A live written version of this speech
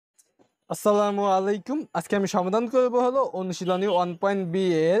আসসালামু আলাইকুম। আজকে আমি সমাধান করব হলো অনুশীলনী 1.b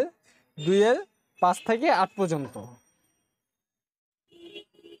এর 2 এর 5 থেকে 8 পর্যন্ত।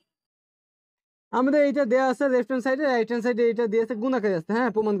 আমাদের এটা দেয়া আছে লেফট হ্যান্ড সাইডে, রাইট হ্যান্ড সাইডে এটা দিয়েছে গুণাকারে আছে। হ্যাঁ,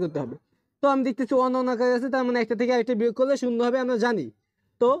 প্রমাণ করতে হবে। তো আমি দেখতেছি অনাকারে আছে, তার মানে একটা থেকে আরেকটা বিয়োগ করলে শূন্য হবে, আমরা জানি।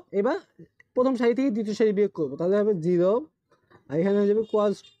 তো এবার প্রথম সারি থেকে দ্বিতীয় সারি বিয়োগ করব, তাহলে হবে 0 আর এখানে হয়ে যাবে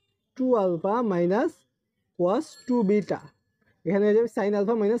cos 2 alpha minus cos 2 beta, এখানে হয়ে যাবে sin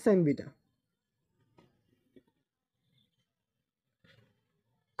alpha minus sin beta.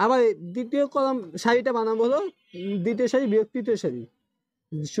 আবার দ্বিতীয় কলাম সারিটা বানাবো হলো দ্বিতীয় সারি বিয়োগ তৃতীয় সারি,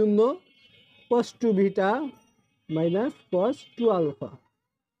 0 cos 2 beta minus cos 2 alpha,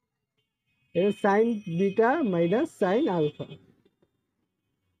 এটা sin beta minus sin alpha.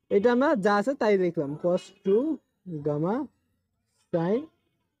 এটা আমরা যা আছে তাই দেখলাম, cos 2 গামা sin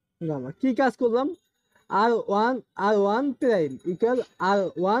গামা। কি কাজ করলাম? r1 prime equal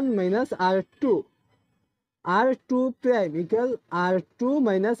r1 minus r2, r2 prime equal r2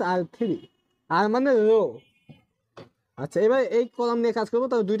 minus r3, আর মানে রো। আচ্ছা, এবার এই কলাম নিয়ে কাজ করবো,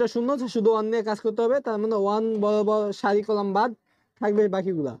 তার দুইটা শূন্য, শুধু 1 নিয়ে কাজ করতে হবে, তার মানে 1 বরাবর সারি কলাম বাদ থাকবে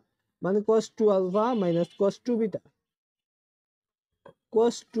বাকিগুলা, মানে cos 2 alpha minus cos 2 beta,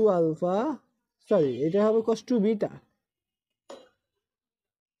 cos 2 alpha sorry এটা হবে cos 2 beta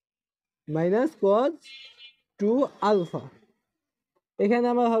minus cos 2 alpha. এখানে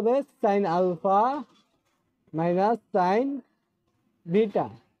আমার হবে sin alpha minus sin beta,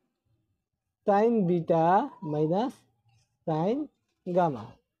 sin beta minus sin gamma.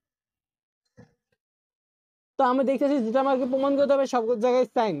 তো আমি দেখতেছি যেটা আমাকে প্রমাণ করতে হবে সব জায়গায়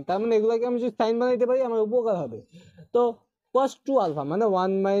সাইন, তার মানে এগুলোকে আমি যদি সাইন বানাইতে পারি আমার উপকার হবে। তো cos 2 আলফা মানে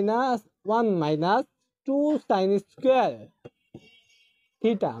 1 মাইনাস 2 সাইন স্কোয়ার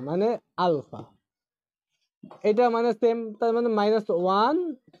থিটা মানে আলফা, এটা মানে সেম, তার মানে মাইনাস 1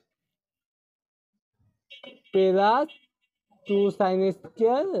 প্লাস 2 সাইন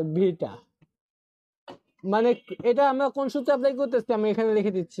স্কোয়ার ভিটা। মানে এটা আমরা কোন সূত্রে অ্যাপ্লাই করতেছি আমি এখানে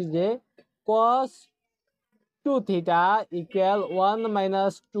লিখে দিচ্ছি যে cos 2 theta equal 1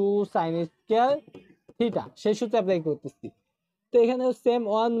 minus 2 sine square theta, সেই সূত্রে অ্যাপ্লাই করতেছি। তো এখানে সেম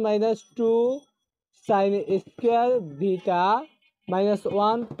 1 মাইনাস 2 সাইন স্কোয়ার ভিটা মাইনাস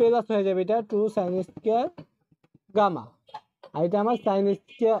 1 প্লাস হয়ে যাবে এটা 2 সাইন স্কোয়ার গামা, আর এটা আমার sine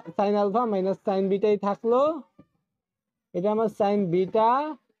square sine alpha minus sine বিটাই থাকলো, এটা আমার সাইন বিটা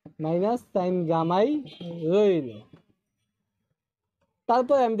মাইনাস সাইন গামাই রইল।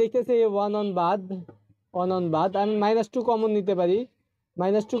 তারপর আমি দেখতেছি 1 অন বাদ আমি মাইনাস 2 কমন নিতে পারি,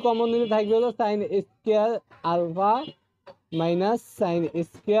 মাইনাস 2 কমন নিতে থাকবে হলো sine square alpha minus sine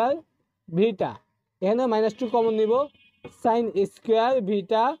square ভিটা, এখানে মাইনাস 2 কমন নিব, সাইন স্কোয়ার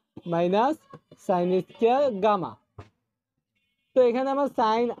ভিটা মাইনাস সাইন স্কোয়ার গামা। তো এখানে আমার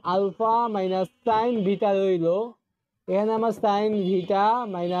সাইন আলফা মাইনাস সাইন ভিটা রইল, এখানে আমার সাইন ভিটা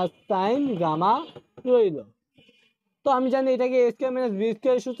মাইনাস সাইন গামা রইল। তো আমি জানি এটাকে এ স্কোয়ার মাইনাস বি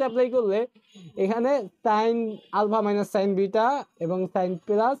স্কোয়ার সূত্রে অ্যাপ্লাই করলে এখানে sine alpha minus sine beta এবং সাইন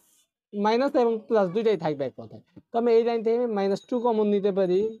প্লাস মাইনাস এবং প্লাস দুইটাই থাকবে এক কথায়। তো আমি এই লাইন থেকে মাইনাস 2 কমন নিতে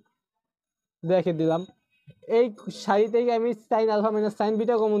পারি, দেখে দিলাম। এই সারি থেকে আমি sine alpha minus sine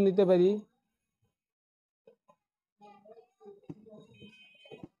beta common নিতে পারি,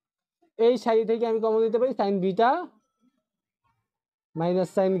 এই সারি থেকে আমি কমন নিতে পারি sign beta minus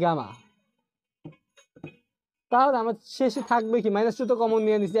sine gamma. তাহলে আমার শেষে থাকবে কি, মাইনাস 2 তো কমন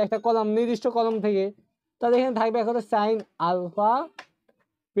নিয়ে নিচ্ছি একটা কলাম, নির্দিষ্ট কলাম থেকে, তাহলে এখানে থাকবে এখন সাইন আলফা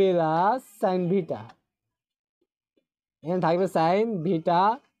প্লাস সাইন ভিটা, এখানে থাকবে সাইন ভিটা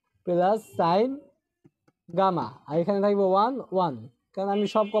প্লাস সাইন গামা, আর এখানে থাকবে 1 কারণ আমি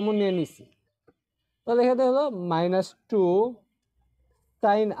সব কমন নিয়ে নিচ্ছি। তাহলে এখানে হলো minus 2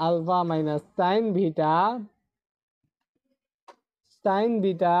 sine alpha minus sine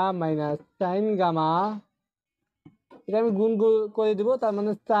ভিটা মাইনাস সাইন গামা, এটা আমি গুণ করে দিব, তার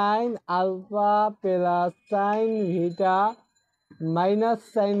মানে সাইন আলফা প্লাস সাইন ভিটা মাইনাস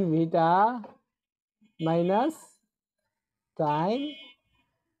সাইন ভিটা মাইনাস সাইন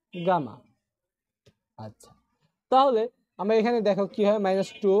গামা। আচ্ছা, তাহলে আমরা এখানে দেখো কি হয়, minus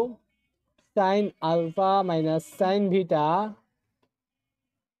 2 sine alpha minus sine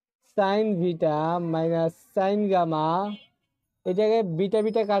ভিটা মাইনাস সাইন গামা, এটাকে বিটা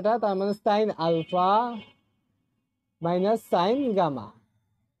বিটা কাটা, তার মানে sine alpha minus sine gamma.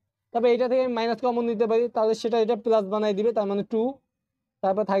 তবে এটা থেকে মাইনাস কমন নিতে পারি, তাহলে সেটা এটা প্লাস বানাই দিবে, তার মানে 2,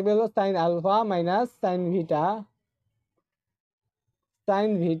 তারপর থাকবে হলো সাইন আলফা মাইনাস সাইন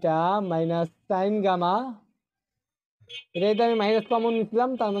ভিটা মাইনাস সাইন গামা, এটা আমি মাইনাস কমন নিচ্ছিলাম,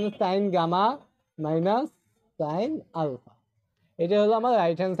 তার মানে sign gamma minus sine alpha. এটা হলো আমার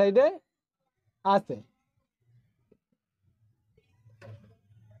রাইট হ্যান্ড সাইডে আছে।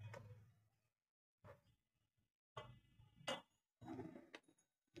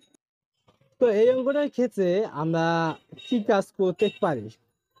 তো এই অঙ্কটার ক্ষেত্রে আমরা কি কাজ করতে পারি?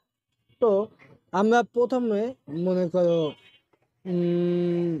 তো আমরা প্রথমে মনে করো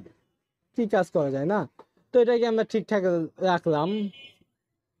কি কাজ করা যায় না, তো এটাকে আমরা ঠিকঠাক রাখলাম।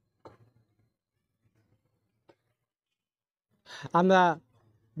 আমরা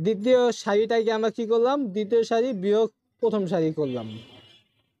দ্বিতীয় সারিটাকে আমরা কি করলাম, দ্বিতীয় সারি বিয়োগ প্রথম সারি করলাম,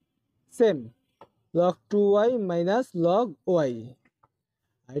 same log 2y minus log y,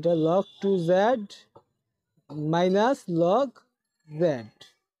 এটা log 2z minus log z,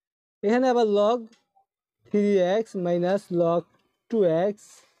 এখানে আবার log 3x minus log 2x,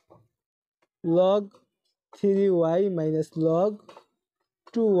 log 3y minus log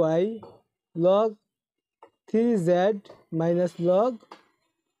 2y, log 3z minus log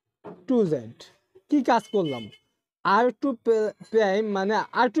 2z। কি কাজ করলাম, r2 প্রাইম মানে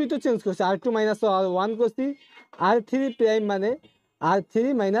r2 তো চেঞ্জ করছি, r2 মাইনাস r1 করছি, r3 প্রাইম মানে r3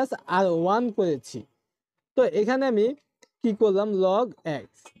 মাইনাস r1 করেছি। তো এখানে আমি কি করলাম, log x।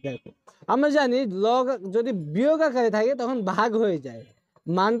 দেখো আমরা জানি log যদি বিয়োগ আকারে থাকে তখন ভাগ হয়ে যায়,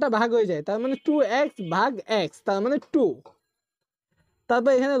 মানটা ভাগ হয়ে যায়, তার মানে 2x ভাগ x, তার মানে 2।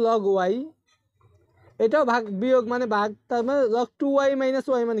 তারপর এখানে log y, এটাও ভাগ বিয়োগ মানে ভাগ, তার মানে log 2y মাইনাস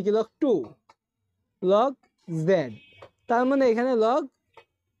y মানে কি log 2, log z, তার মানে এখানে log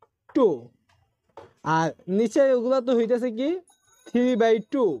 2। আর নিচে ওগুলো তো হইতেছে কি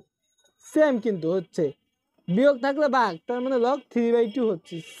 3/2, সেম কিন্তু হচ্ছে, বিয়োগ থাকলে ভাগ, তার মানে log 3/2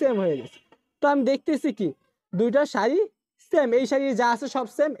 হচ্ছে, সেম হয়ে গেছে। তো আমি দেখতেছি কি দুইটা সারি সেম, এই সারি যা আছে সব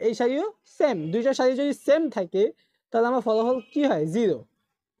সেম, এই সারিও সেম, দুইটা সারি যদি সেম থাকে তাহলে আমার ফলাফল কি হয়, 0।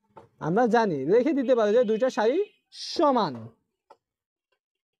 আমরা জানি রেখে দিতে পারি যে দুইটা সারি সমান।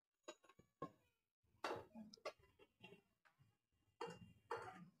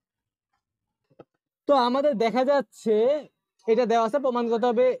 তো আমাদের দেখা যাচ্ছে এটা দেওয়া আছে, প্রমাণ করতে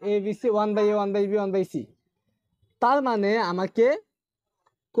হবে ABC 1/a 1/b 1/c, তার মানে আমাকে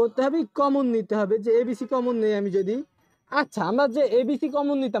করতে হবে কমন নিতে হবে, যে ABC কমন নেই আমি যদি, আচ্ছা আমরা যে ABC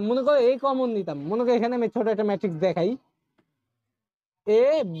কমন নিতাম, মনে করো A কমন নিতাম, মনে করো এখানে আমি ছোট একটা ম্যাট্রিক্স দেখাই,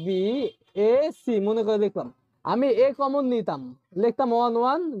 ABC মনে করে লিখলাম, আমি A কমন নিতাম, লিখতাম 1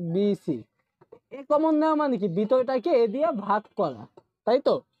 1 BC। A কমন নেওয়া মানে কি ভিতরটাকে A দিয়ে ভাগ করা, তাই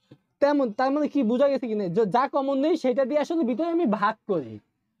তো? তেমন তার মানে কি বোঝা গেছে কিনা, যা কমন নেই সেটা দিয়ে আসলে ভিতরে আমি ভাগ করি।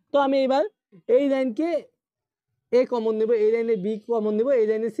 তো আমি এবার এই লাইনকে A কমন নিব, এই লাইনে B কমন নিব, এই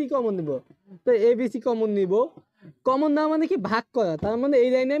লাইনে C কমন নিব, তো ABC কমন নিব। কমন না মানে কি ভাগ করা, তার মানে এই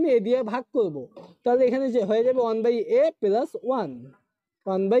লাইনে আমি A দিয়ে ভাগ করব, তাহলে এখানে যে হয়ে যাবে 1/a প্লাস 1,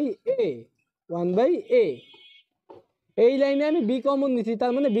 1/a 1/a। এই লাইনে আমি B কমন নিছি,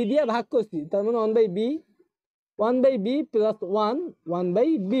 তার মানে B দিয়ে ভাগ করছি, তার মানে 1/b প্লাস 1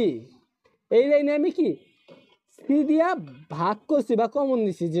 1/b। এই লাইনে আমি কি C দিয়া ভাগ করছি বা কমন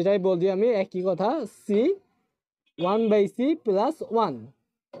নিছি, যেটাই বলছি আমি একই কথা, C 1/c প্লাস 1,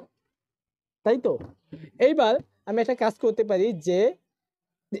 তাই তো? এইবার আমি একটা কাজ করতে পারি, যে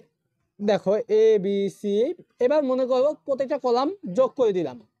দেখো A B C, এবার মনে করো প্রত্যেকটা কলাম যোগ করে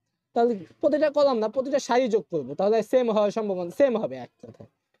দিলাম, তাহলে প্রতিটা কলাম না প্রতিটা সারি যোগ করব, তাহলে সেম হওয়ার সম্ভাবনা সেম হবে এক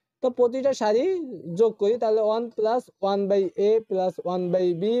কথায়। তো প্রতিটা সারি যোগ করি, তাহলে 1 plus 1/a plus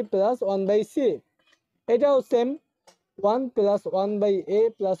 1/b plus 1/c, এটাও same 1 plus 1/a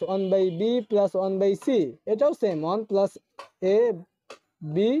plus 1/b plus 1/c, এটাও same 1 plus a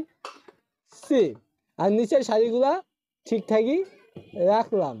b c। আর নিচের সারিগুলা ঠিকঠাকই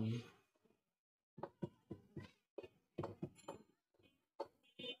রাখলাম।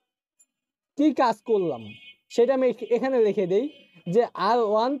 কি কাজ করলাম সেটা আমি এখানে লিখে দেই, যে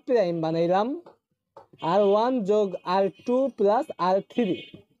r1 প্রাইম বানাইলাম, r1 যোগ r2 প্লাস r3।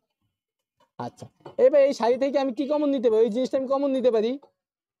 আচ্ছা এবার এই সারি থেকে আমি কি কমন নিতে পারি, ওই জিনিসটা আমি কমন নিতে পারি,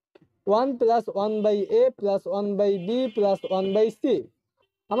 1 plus 1/a plus 1/b plus 1/c।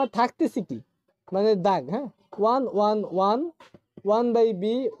 আমার থাকতেছি কি মানে দাগ, হ্যাঁ 1 1 1 1/b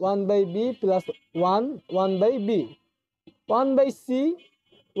 1/b plus 1 1/b 1/c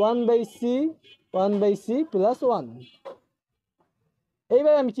 1/c 1/c plus 1।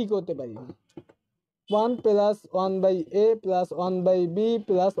 এইবার আমি কি করতে পারি, 1 plus 1/a plus 1/b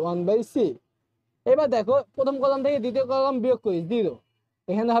plus 1/c। এবার দেখো প্রথম কলাম থেকে দ্বিতীয় কলাম বিয়োগ করি, 0,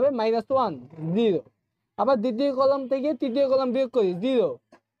 এখানে হবে -1 0। আবার দ্বিতীয় কলাম থেকে তৃতীয় কলাম বিয়োগ করি, 0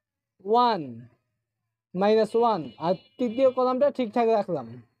 1 -1, আর তৃতীয় কলামটা ঠিকঠাক রাখলাম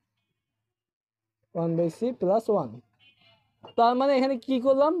 1/c প্লাস 1। তার মানে এখানে কি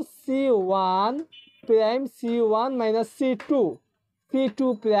করলাম, C1 prime C1 minus C2 C2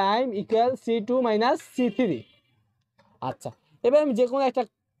 prime equal C2 minus C3। আচ্ছা, এবার আমি যে কোনো একটা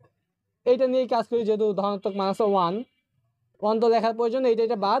এইটা নিয়েই কাজ করি, যেহেতু ধনাত্মক মান আছে 1 তো লেখার প্রয়োজন,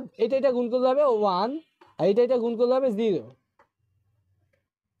 এটা বাদ, এটা গুণ করলে হবে 1 আর এটা গুণ করলে হবে 0।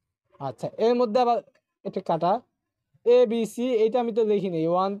 আচ্ছা, এর মধ্যে আবার এটা কাটা এ বি সি, এটা আমি তো লিখিনি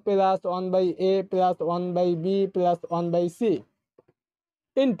 1 plus 1/a plus 1/b plus 1/c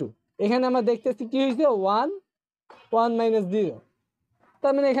into এখানে আমরা দেখতেছি কি হয়েছে 1 মাইনাস 0,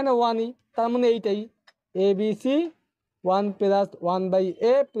 তার মানে এখানে 1ই, তার মানে এইটাই A B C 1 plus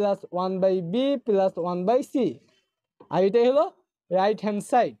 1/a plus 1/b plus 1/c, আর এটাই হলো রাইট হ্যান্ড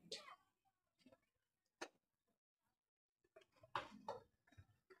সাইড।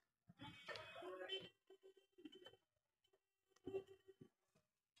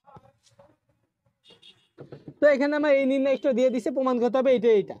 তো এখানে আমার এই নির্ণয়টা দিয়ে দিছে, প্রমাণ করতে হবে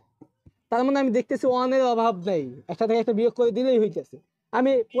এইটা। তার মানে আমি দেখতেছি 1 এর অভাব নেই, একটা থেকে একটা বিয়োগ করে দিলেই হইতেছে।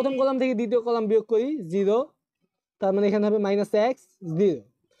 আমি প্রথম কলাম থেকে দ্বিতীয় কলাম বিয়োগ করি 0, তার মানে এখানে হবে -x 0।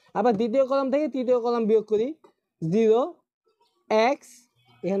 আবার দ্বিতীয় কলাম থেকে তৃতীয় কলাম বিয়োগ করি 0x,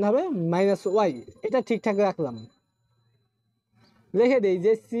 এখানে হবে -y। এটা ঠিকঠাক রাখলাম, লিখে দেই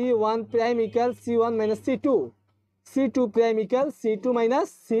যে C1 prime equal C1 minus C2, C2 prime equal C2 minus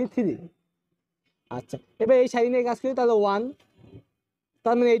C3। আচ্ছা, এবার এই সাইড নিয়ে কাজ করি, তাহলে 1,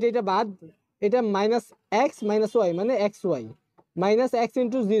 তার মানে এটা বাদ, এটা -x মাইনাস y মানে xy, -x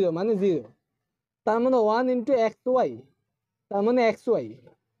ইন্টু 0 মানে 0, তার মানে 1 ইন্টু xy, তার মানে xy,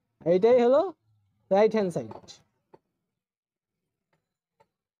 এইটাই হলো রাইট হ্যান্ড সাইড।